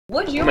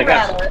Would you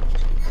rather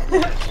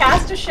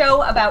cast a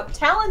show about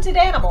talented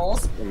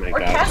animals or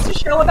cast a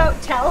show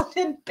about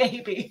talented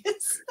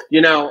babies?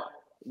 You know,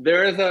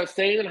 there is a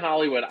saying in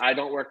Hollywood, I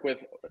don't work with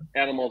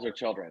animals or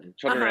children.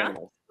 Children or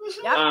animals.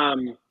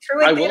 Yep.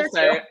 True I will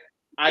say,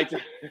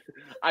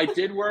 I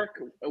did work,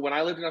 when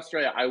I lived in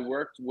Australia, I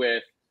worked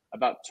with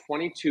about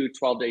 22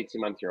 12 to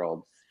 18 month year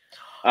olds.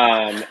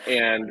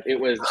 And it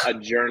was a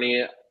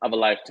journey of a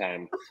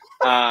lifetime.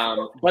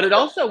 But it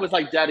also was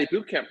like daddy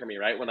boot camp for me,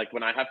 right? When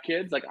I have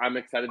kids, like I'm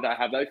excited to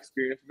have that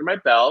experience under my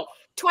belt.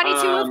 22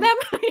 of them?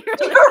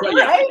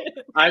 Right?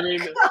 I mean,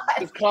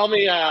 just call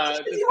me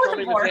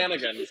Miss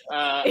Hannigan.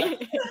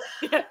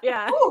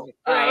 Yeah.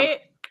 Right.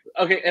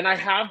 Okay, and I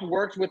have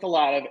worked with a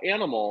lot of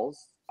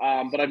animals,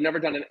 but I've never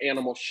done an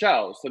animal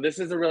show. So this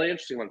is a really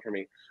interesting one for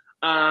me.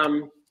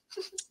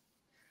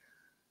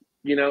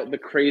 You know, the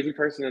crazy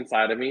person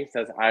inside of me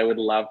says I would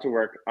love to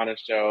work on a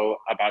show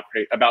about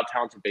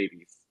talented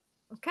babies.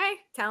 Okay,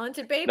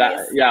 talented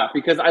babies. Yeah,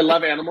 because I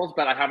love animals,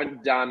 but I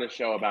haven't done a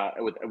show about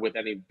with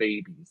any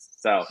babies.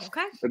 So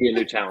it'll be a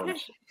new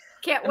challenge.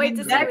 Can't wait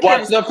to see.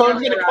 Watch, the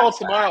phone's gonna call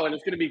tomorrow, and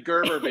it's gonna be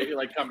Gerber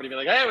company, be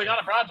like, "Hey, we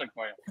got a project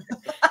for you."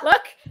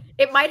 Look,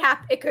 it might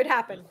happen. It could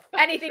happen.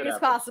 Anything is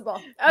possible.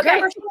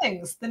 Okay, Gerber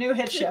Things, the new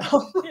hit show.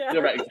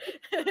 You're right.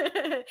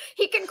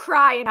 He can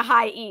cry in a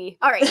high E.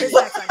 All right, here's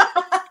the next one.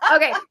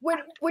 Okay,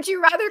 would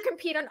you rather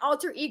compete on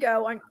Alter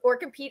Ego or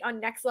compete on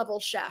Next Level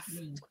Chef?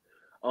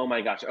 Oh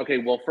my gosh. Okay,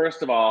 well,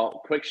 first of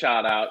all, quick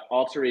shout out,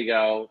 Alter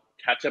Ego,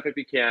 catch up if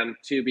you can,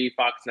 Tubi,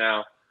 Fox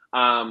Now.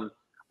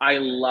 I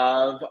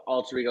love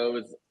Alter Ego. It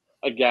was,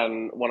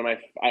 again,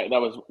 that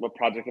was a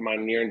project of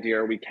mine, near and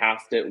dear. We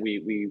cast it,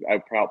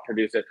 I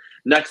produced it.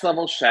 Next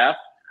Level Chef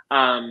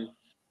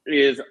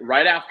is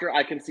right after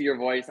I Can See Your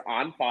Voice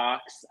on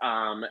Fox,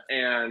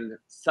 and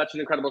such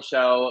an incredible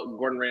show.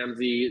 Gordon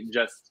Ramsay,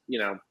 just,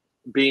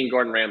 being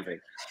Gordon Ramsay.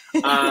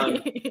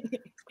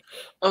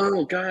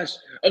 Oh gosh.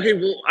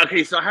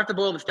 Okay, so I have to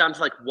boil this down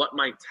to like what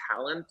my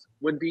talent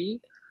would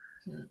be.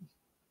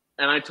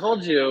 And I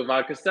told you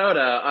vodka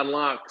soda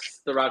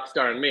unlocks the rock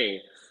star in me.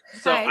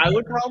 So I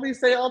would probably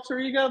say Alter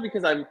Ego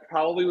because I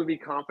probably would be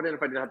confident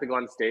if I didn't have to go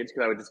on stage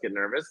because I would just get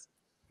nervous.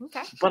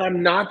 Okay. But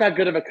I'm not that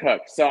good of a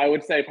cook, so I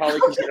would say probably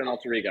consider an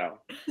Alter Ego.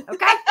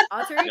 Okay,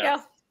 Alter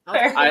Ego.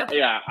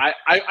 Yeah.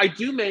 I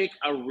do make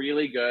a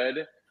really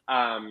good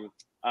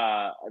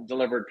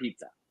delivered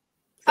pizza.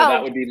 So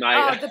that would be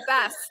my the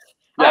best.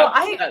 Yeah,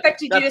 I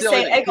expected you to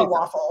say Eggo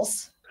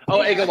waffles. Oh,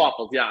 Eggo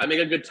waffles. Yeah, I make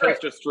a good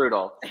toaster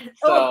strudel.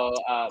 So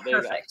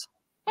perfect.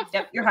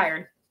 Yep, you're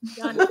hired.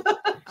 Done.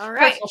 All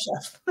right.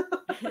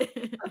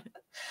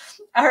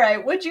 All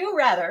right. Would you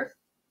rather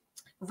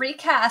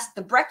recast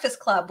The Breakfast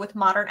Club with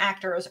modern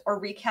actors or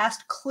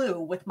recast Clue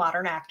with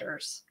modern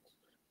actors?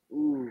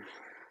 Ooh.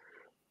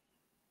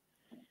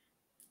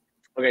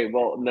 Okay,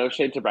 well, no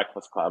shade to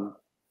Breakfast Club,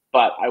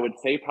 but I would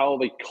say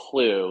probably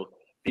Clue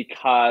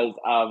because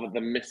of the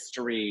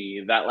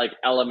mystery, that like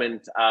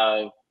element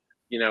of,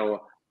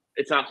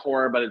 it's not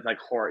horror, but it's like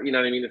horror. You know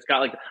what I mean? It's got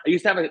like, I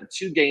used to have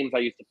 2 games I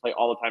used to play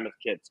all the time as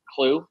kids,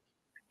 Clue,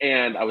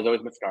 and I was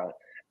always Miss Scarlet.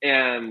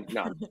 And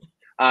no,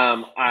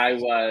 I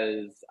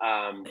was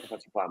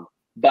Professor Plum.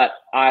 But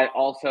I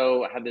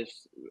also had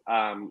this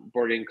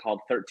board game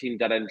called 13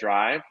 Dead End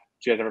Drive.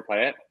 Did you guys ever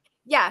play it?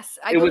 Yes,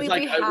 I believe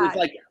we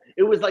had.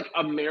 It was like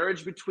a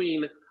marriage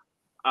between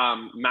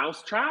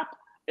Mousetrap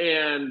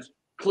and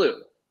Clue.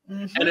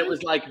 Mm-hmm. And it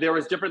was like there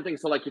was different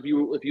things. So like if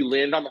you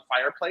land on the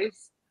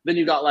fireplace, then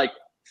you got like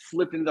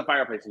flipped into the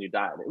fireplace and you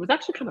died. It was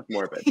actually kind of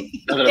morbid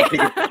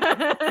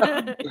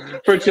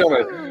for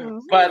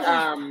children. But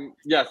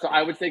so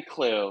I would say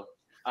Clue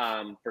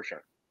for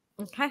sure.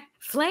 Okay,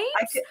 Flames.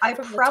 I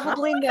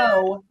probably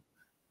know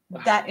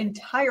that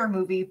entire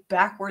movie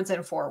backwards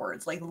and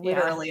forwards, like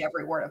literally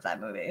every word of that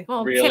movie.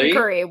 Well, really? Tim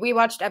Curry, we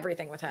watched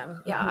everything with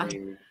him. Yeah,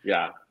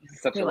 yeah,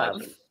 such a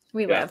legend.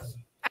 We live.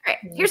 All right,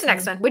 here's the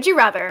next one. Would you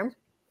rather?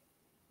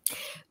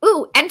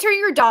 Enter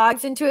your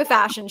dogs into a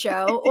fashion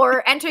show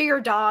or enter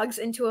your dogs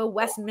into a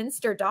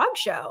Westminster dog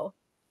show.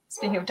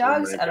 Speaking of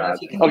dogs, I don't know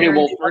if you can. Okay,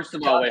 well, first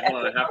of all, wait,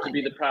 hold on. I have to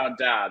be the proud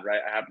dad, right?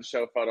 I have to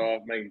show a photo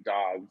of my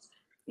dogs.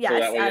 Yes, so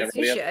that way as everybody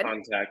you has should.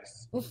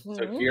 Context. Mm-hmm.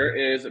 So here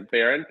is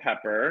Bear and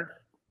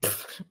Pepper.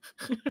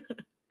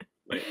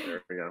 Wait,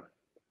 there we go.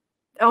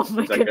 Oh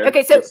my goodness.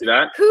 Okay, so see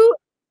that? Who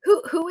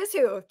is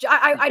who?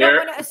 I don't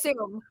want to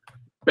assume.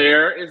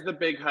 Bear is the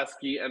big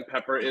husky and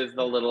Pepper is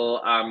the little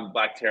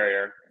black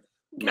terrier.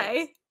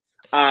 Okay.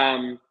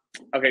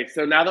 Okay,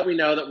 so now that we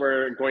know that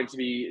we're going to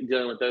be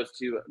dealing with those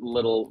 2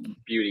 little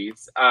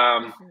beauties,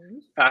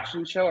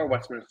 fashion show or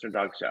Westminster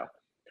dog show?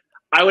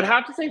 I would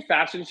have to say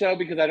fashion show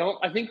because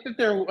I think that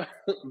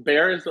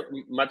Bear is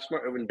much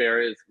more, when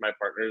Bear is my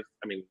partner's,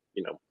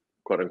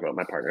 quote unquote,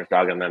 my partner's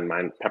dog, and then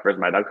Pepper is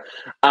my dog.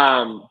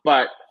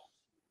 But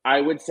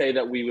I would say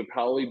that we would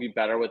probably be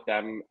better with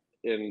them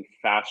in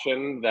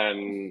fashion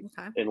than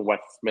in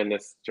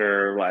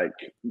Westminster, like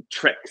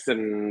tricks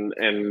and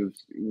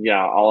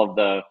all of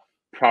the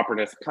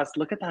properness. Plus,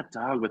 look at that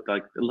dog with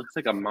like, it looks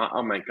like a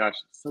oh my gosh,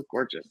 it's so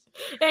gorgeous.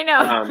 I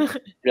know.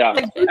 Yeah.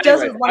 Like, who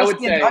doesn't want to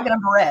see a dog in a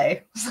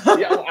beret?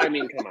 Yeah, I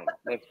mean, come on,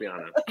 let's be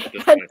honest.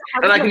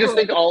 And I can just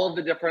think all of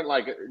the different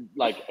like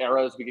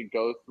eras we could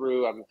go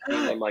through. I'm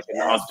seeing them like in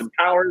the Austin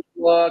Powers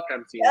look.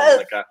 I'm seeing them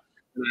like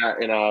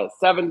in a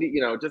 70,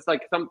 you know, just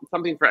like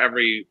something for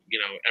every, you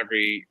know,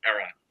 every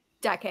era.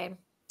 Decade.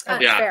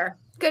 That's fair.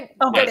 Good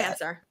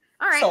answer.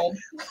 All right. Sold.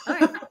 All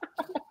right.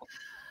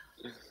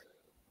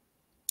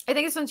 I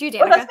think this one's you,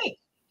 Danica. Oh, that's me.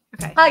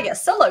 Okay.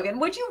 Yes. So, Logan,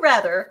 would you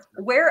rather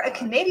wear a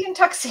Canadian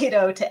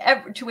tuxedo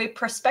to a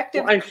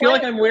prospective? I feel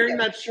like I'm wearing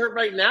that shirt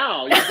right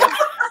now.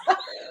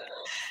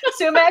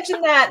 So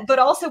imagine that, but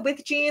also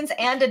with jeans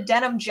and a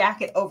denim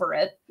jacket over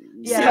it.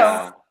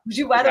 Yeah. So would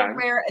you rather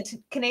wear a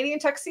Canadian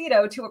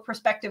tuxedo to a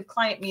prospective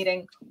client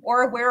meeting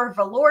or wear a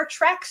velour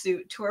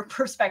tracksuit to a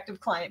prospective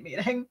client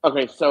meeting?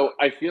 Okay, so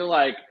I feel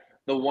like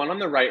the one on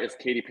the right is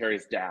Katy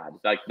Perry's dad.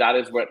 Like that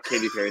is what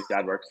Katy Perry's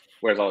dad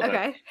wears all the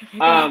time.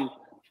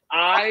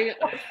 Okay.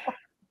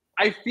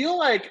 I feel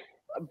like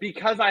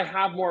because I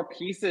have more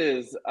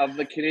pieces of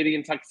the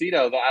Canadian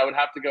tuxedo that I would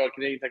have to go a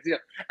Canadian tuxedo.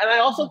 And I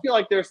also feel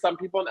like there's some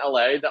people in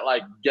LA that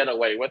like get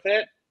away with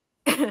it,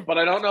 but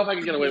I don't know if I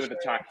can get away with a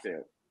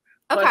tracksuit.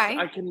 Plus,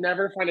 I can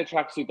never find a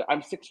tracksuit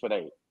I'm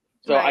 6'8",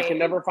 so I can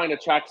never find a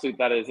tracksuit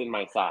that is in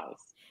my size.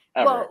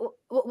 Ever. Well,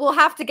 we'll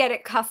have to get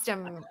it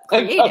custom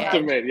created.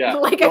 Custom made, yeah.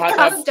 Like we'll a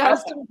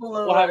custom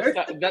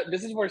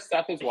this is where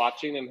Seth is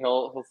watching, and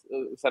he'll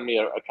send me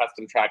a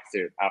custom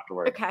tracksuit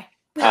afterwards. Okay.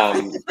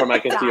 From I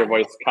Can See Your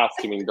Voice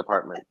costuming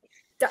department.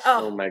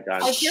 Oh my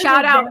gosh!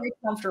 Shout out! Very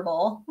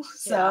comfortable.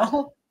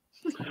 So.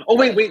 Oh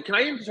wait! Can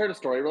I insert a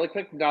story really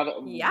quick? Now that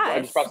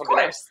I just brought something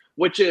up,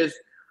 which is,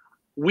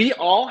 we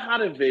all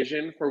had a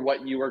vision for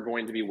what you were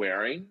going to be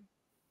wearing.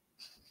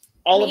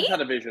 All of us had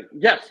a vision.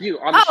 Yes, you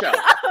on the show.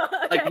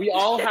 Okay. Like we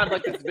all had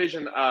like this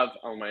vision of.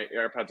 Oh, my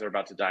AirPods are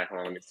about to die. Hold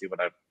on, let me see what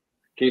I've.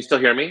 Can you still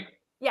hear me?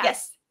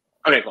 Yes.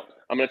 Okay, cool.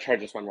 I'm gonna charge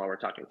this one while we're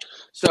talking.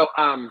 So,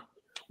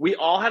 we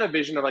all had a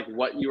vision of like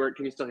what you were.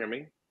 Can you still hear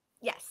me?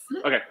 Yes.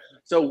 Okay,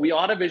 so we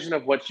all had a vision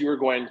of what you were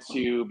going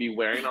to be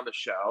wearing on the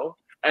show,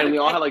 and we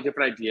all had like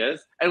different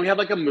ideas, and we had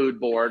like a mood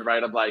board,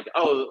 right? Of like,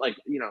 oh, like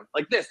you know,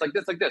 like this, like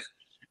this, like this.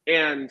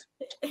 And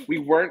we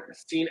weren't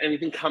seeing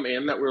anything come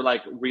in that we were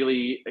like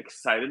really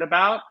excited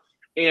about.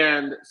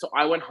 And so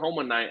I went home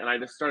one night and I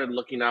just started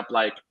looking up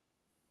like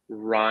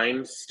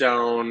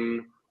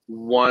rhinestone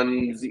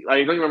onesie.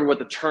 I don't remember what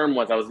the term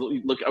was. I was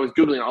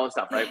Googling all this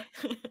stuff, right?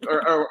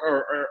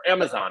 or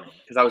Amazon,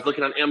 because I was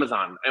looking on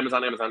Amazon.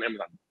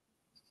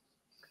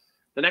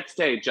 The next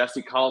day,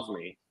 Jesse calls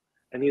me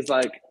and he's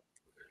like,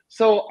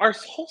 so our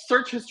whole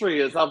search history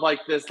is of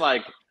like this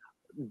like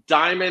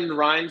diamond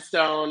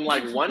rhinestone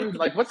like one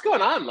like what's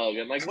going on,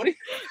 Logan? Like what do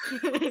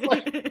you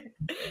like,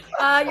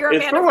 you're a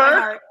man of my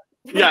heart.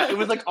 Yeah, it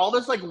was like all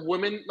this like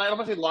women, I don't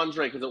want to say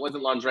lingerie because it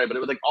wasn't lingerie, but it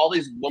was like all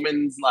these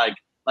women's like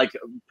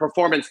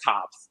performance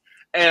tops,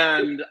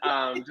 and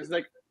just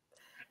like,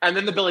 and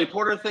then the Billy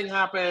Porter thing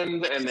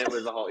happened, and it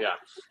was a whole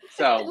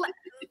so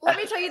let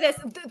me tell you this.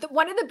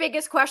 One of the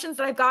biggest questions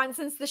that I've gotten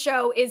since the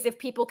show is if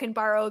people can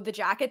borrow the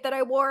jacket that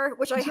I wore,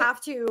 which I have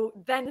to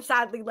then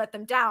sadly let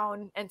them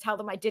down and tell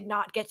them I did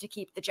not get to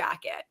keep the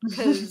jacket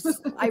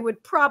because I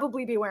would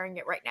probably be wearing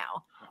it right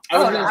now. I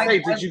was going to say,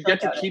 did you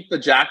get to keep the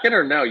jacket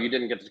or no? You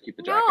didn't get to keep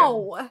the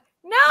jacket?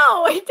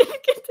 No, I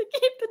didn't get to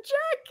keep the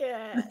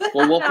jacket.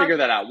 Well, we'll figure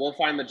that out. We'll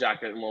find the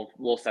jacket and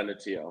we'll send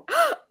it to you.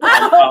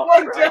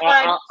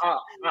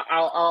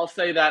 I'll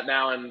say that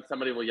now, and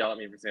somebody will yell at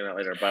me for saying that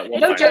later. But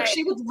no joke,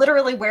 she would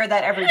literally wear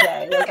that every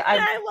day. Like I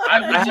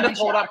had to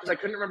pull it up because I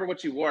couldn't remember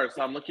what you wore,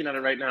 so I'm looking at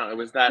it right now. It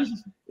was that.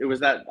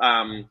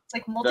 It's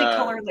like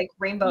multicolored, like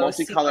rainbow.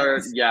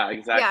 Multicolored, yeah,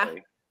 exactly.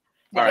 Yeah.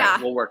 All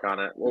right, we'll work on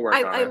it.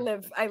 I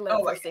live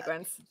for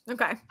sequence.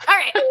 Okay. All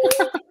right.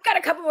 Got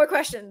a couple more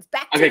questions.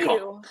 Back to you.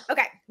 Cool.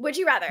 Okay. Would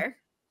you rather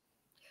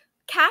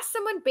cast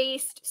someone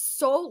based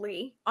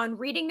solely on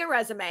reading their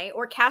resume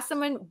or cast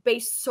someone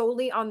based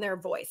solely on their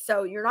voice?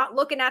 So you're not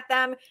looking at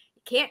them,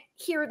 you can't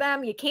hear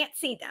them, you can't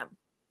see them.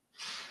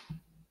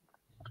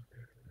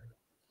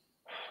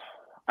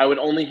 I would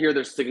only hear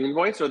their singing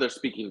voice or their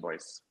speaking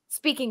voice?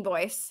 Speaking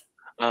voice.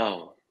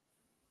 Oh.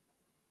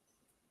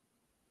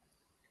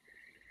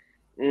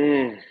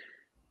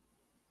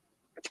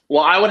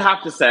 Well, I would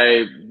have to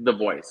say the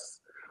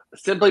voice,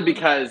 simply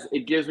because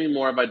it gives me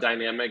more of a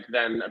dynamic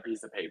than a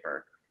piece of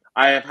paper.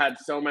 I have had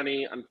so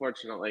many,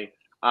 unfortunately,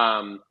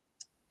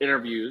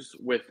 interviews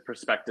with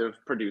prospective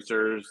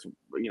producers,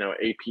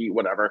 AP,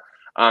 whatever,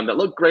 that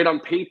look great on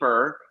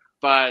paper,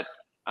 but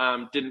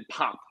didn't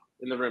pop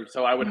in the room.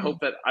 So I would hope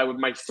that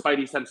my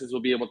spidey senses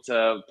will be able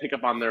to pick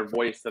up on their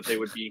voice, that they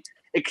would be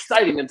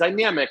exciting and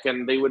dynamic,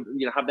 and they would,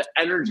 have the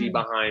energy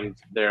behind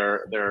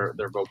their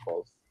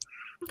vocals.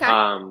 Okay.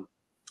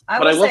 I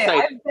will say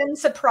I've been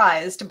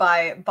surprised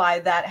by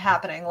that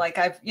happening. Like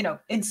I've,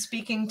 in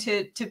speaking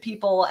to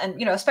people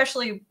and,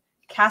 especially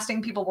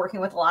casting people working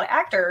with a lot of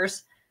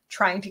actors,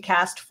 trying to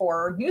cast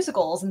for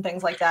musicals and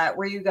things like that,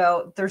 where you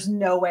go, there's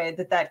no way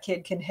that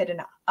kid can hit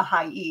a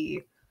high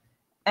E.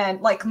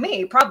 And like me,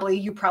 you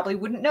probably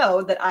wouldn't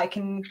know that I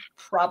think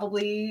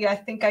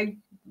I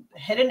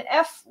hit an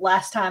F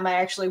last time I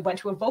actually went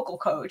to a vocal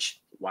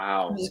coach.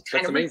 Wow. It was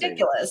kind of amazing.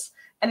 ridiculous.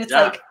 And it's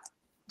like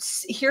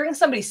hearing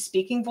somebody's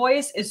speaking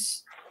voice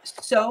is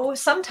so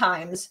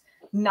sometimes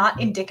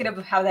not indicative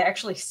of how they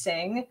actually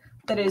sing.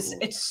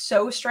 It's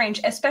so strange,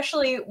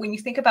 especially when you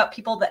think about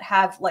people that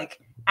have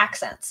like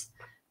accents,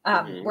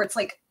 where it's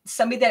like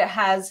somebody that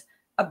has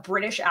a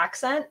British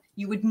accent,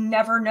 you would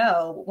never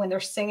know when they're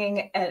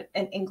singing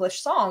an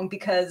English song,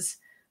 because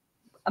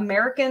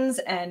Americans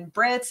and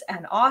Brits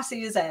and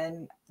Aussies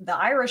and the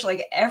Irish,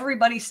 like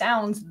everybody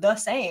sounds the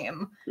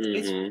same.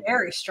 It's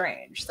very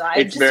strange. So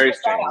it's very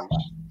strange.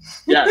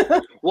 Yeah.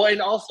 Well,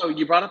 and also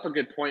you brought up a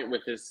good point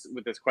with this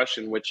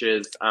question, which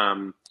is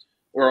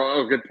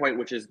or a good point,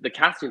 which is the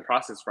casting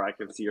process for I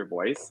Can See Your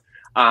Voice.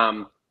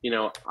 I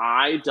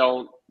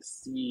don't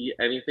see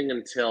anything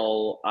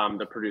until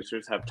the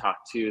producers have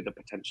talked to the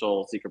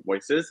potential secret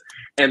voices.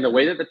 And the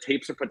way that the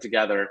tapes are put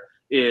together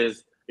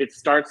is it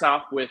starts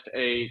off with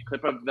a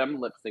clip of them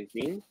lip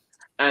syncing,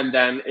 and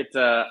then it's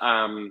a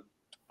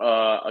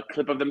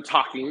clip of them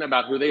talking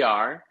about who they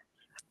are,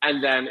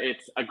 and then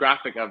it's a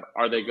graphic of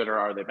are they good or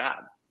are they bad.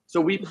 So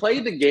we play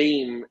the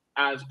game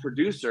as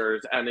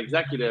producers and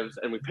executives,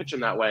 and we pitch them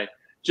that way,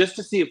 just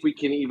to see if we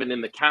can, even in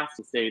the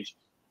casting stage,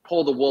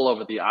 pull the wool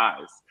over the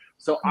eyes.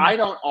 So I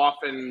don't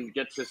often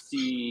get to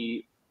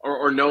see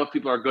or know if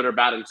people are good or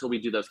bad until we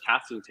do those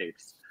casting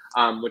tapes,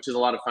 which is a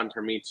lot of fun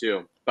for me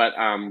too. But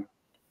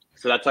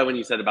so that's why when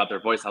you said about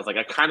their voice, I was like,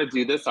 I kind of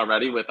do this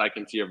already with I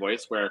Can See Your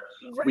Voice, where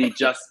we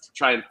just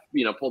try and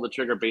pull the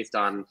trigger based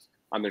on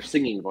their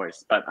singing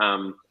voice. But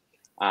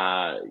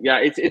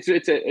it's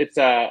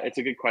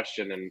a good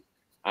question, and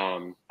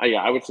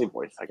I would say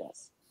voice, I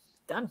guess.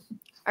 Done.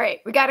 All right,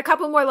 we got a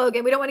couple more,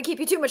 Logan. We don't want to keep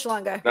you too much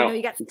longer. No, I know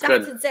you got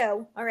stuff to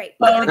do. All right.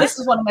 Well, this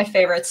is one of my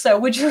favorites. So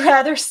would you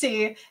rather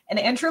see an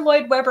Andrew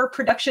Lloyd Webber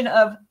production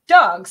of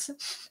Dogs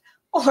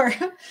or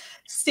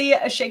see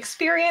a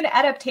Shakespearean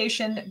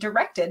adaptation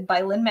directed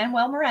by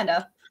Lin-Manuel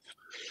Miranda?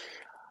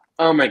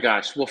 Oh my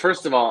gosh. Well,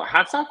 first of all,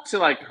 hats off to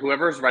like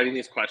whoever's writing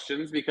these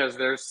questions, because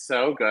they're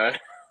so good.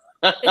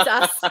 It's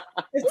us.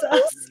 It's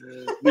us.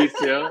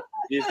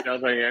 These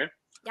girls right here.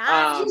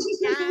 Yeah.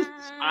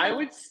 I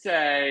would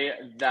say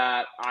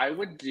that I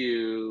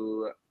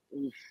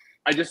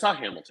just saw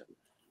Hamilton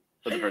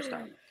for the first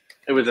time.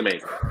 It was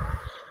amazing.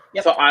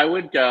 Yep. So I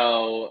would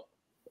go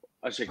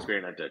a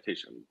Shakespearean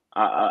adaptation,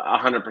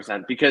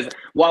 100%. Because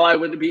while I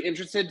would be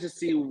interested to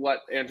see what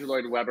Andrew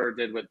Lloyd Webber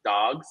did with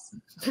Dogs,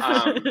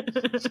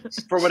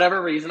 for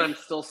whatever reason, I'm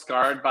still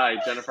scarred by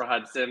Jennifer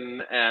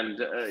Hudson and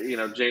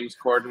James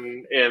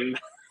Corden in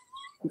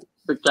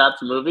the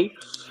Cats movie.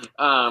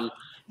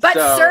 But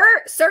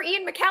Sir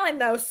Ian McKellen,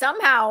 though,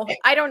 somehow,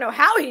 I don't know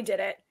how he did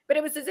it, but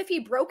it was as if he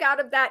broke out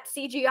of that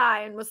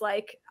CGI and was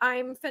like,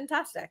 I'm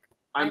fantastic.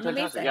 I'm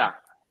fantastic, amazing. Yeah.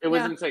 It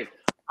was insane.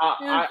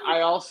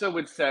 I also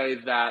would say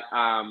that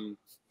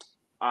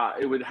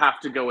it would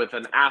have to go with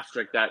an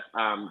asterisk that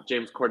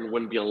James Corden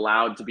wouldn't be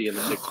allowed to be in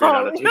the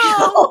Shakespearean adaptation.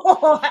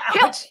 No.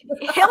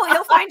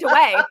 He'll find a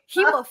way.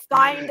 He will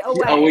find a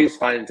way. He always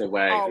finds a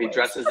way. Always. He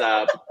dresses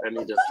up and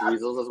he just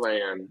weasels his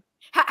way in.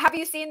 Have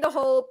you seen the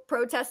whole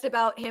protest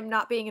about him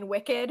not being in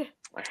Wicked?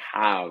 I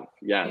have,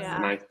 yes,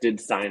 and I did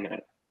sign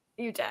it.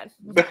 You did.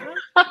 Okay.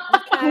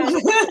 I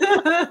don't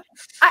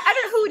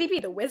know, who would he be?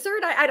 The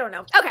wizard? I don't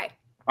know. Okay.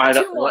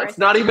 Let's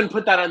not even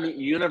put that on the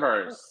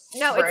universe.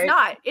 No, it's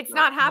not. It's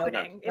not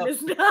happening. It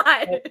is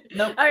not.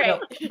 Nope. All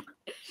right.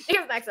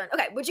 Here's the next one.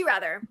 Okay. Would you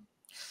rather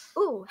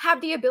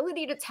have the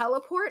ability to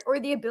teleport or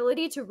the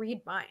ability to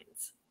read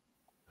minds?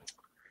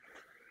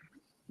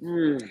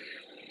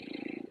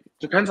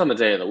 Depends on the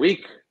day of the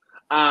week.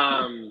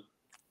 I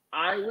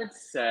would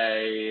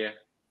say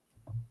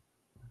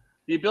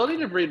the ability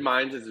to read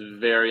minds is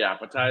very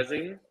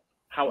appetizing.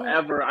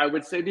 However, I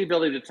would say the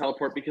ability to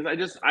teleport, because I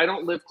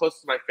don't live close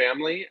to my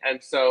family,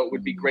 and so it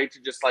would be great to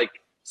just like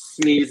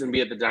sneeze and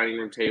be at the dining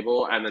room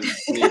table and then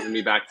sneeze and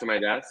be back to my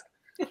desk.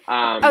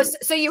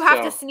 So you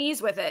have to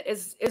sneeze with it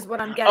is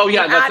what I'm getting. Oh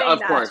yeah, that's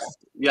of course.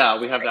 Yeah,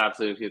 we have to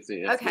absolutely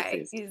sneeze.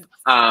 Okay.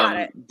 Got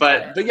it.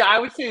 But yeah, I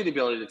would say the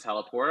ability to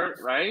teleport,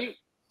 right?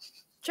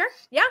 Sure.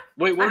 Yeah.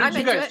 Wait, what did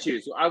you guys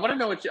choose? I want to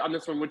know on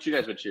this one what you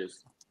guys would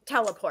choose.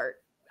 Teleport.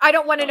 I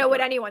don't want to know what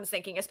anyone's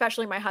thinking,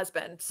 especially my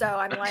husband. So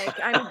I'm like,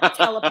 I'm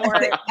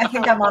teleport. I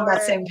think I'm on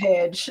that same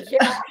page.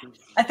 Yeah.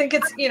 I think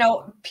it's,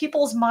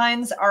 people's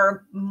minds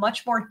are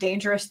much more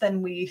dangerous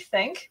than we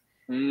think.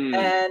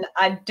 And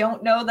I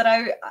don't know that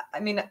I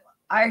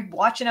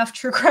watch enough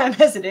true crime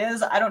as it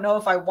is. I don't know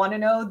if I want to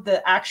know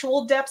the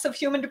actual depths of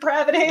human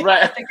depravity.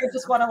 Right. I think I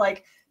just want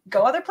to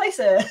go other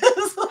places.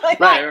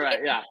 Right.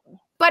 Yeah.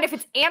 But if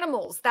it's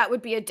animals, that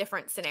would be a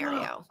different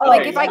scenario.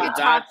 If I could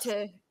talk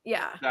to, I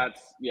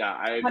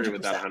agree 100%.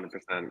 With that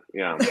 100%.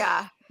 Yeah.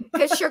 Yeah.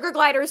 Because sugar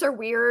gliders are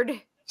weird.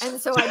 And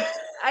so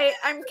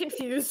I'm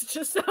confused.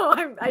 So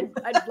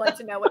I'd like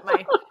to know what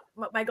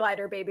my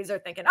glider babies are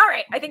thinking. All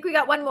right. I think we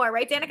got one more,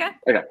 right, Danica?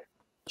 Okay.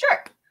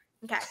 Sure.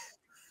 Okay.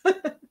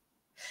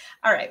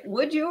 All right.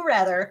 Would you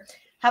rather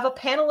have a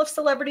panel of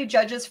celebrity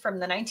judges from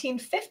the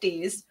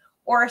 1950s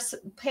or a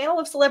panel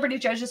of celebrity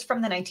judges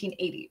from the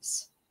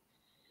 1980s?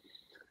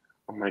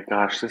 Oh my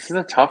gosh, this is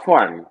a tough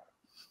one.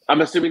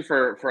 I'm assuming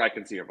for I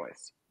Can See Your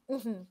Voice.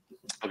 Mm-hmm.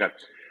 Okay.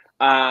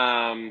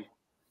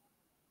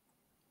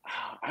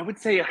 I would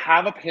say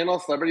have a panel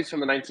of celebrities from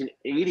the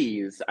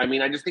 1980s. I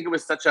mean, I just think it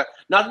was such a,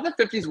 not that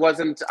the 50s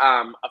wasn't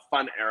a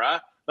fun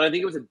era, but I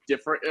think it was a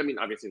different, I mean,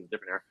 obviously it's a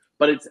different era,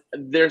 but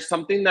there's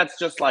something that's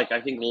just like, I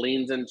think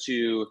leans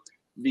into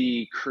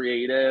the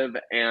creative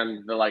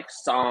and the like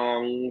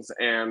songs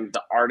and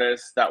the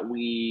artists that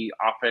we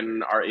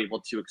often are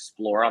able to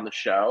explore on the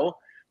show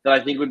that I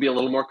think would be a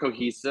little more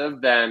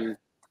cohesive than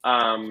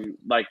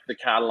like the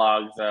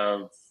catalogs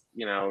of,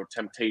 you know,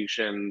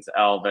 Temptations,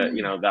 Elvis,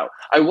 you know, that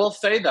I will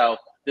say though,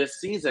 this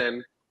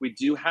season we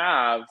do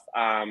have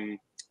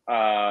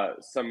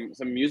some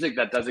music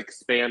that does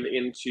expand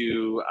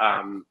into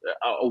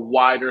a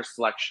wider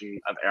selection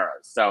of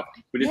eras. So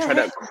we did try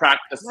to crack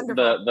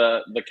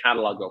the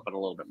catalog open a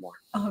little bit more.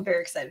 Oh, I'm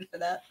very excited for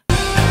that.